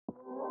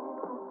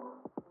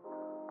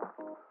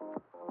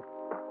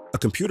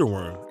computer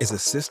worm is a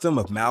system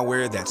of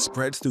malware that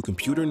spreads through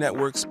computer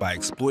networks by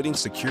exploiting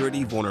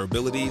security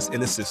vulnerabilities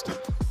in the system.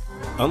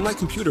 Unlike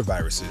computer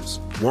viruses,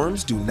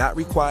 worms do not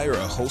require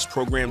a host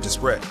program to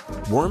spread.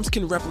 Worms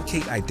can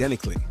replicate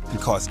identically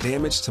and cause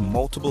damage to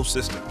multiple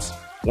systems.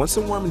 Once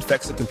a worm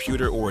infects a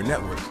computer or a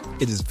network,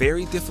 it is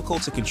very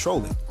difficult to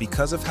control it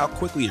because of how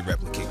quickly it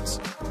replicates.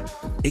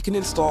 It can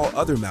install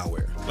other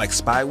malware, like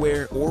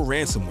spyware or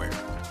ransomware,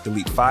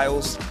 delete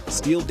files,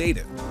 steal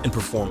data, and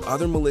perform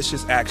other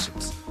malicious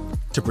actions.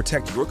 To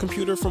protect your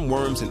computer from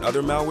worms and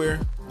other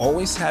malware,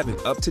 always have an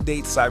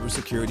up-to-date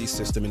cybersecurity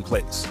system in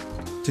place.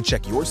 To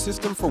check your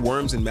system for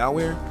worms and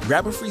malware,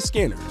 grab a free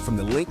scanner from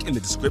the link in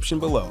the description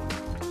below.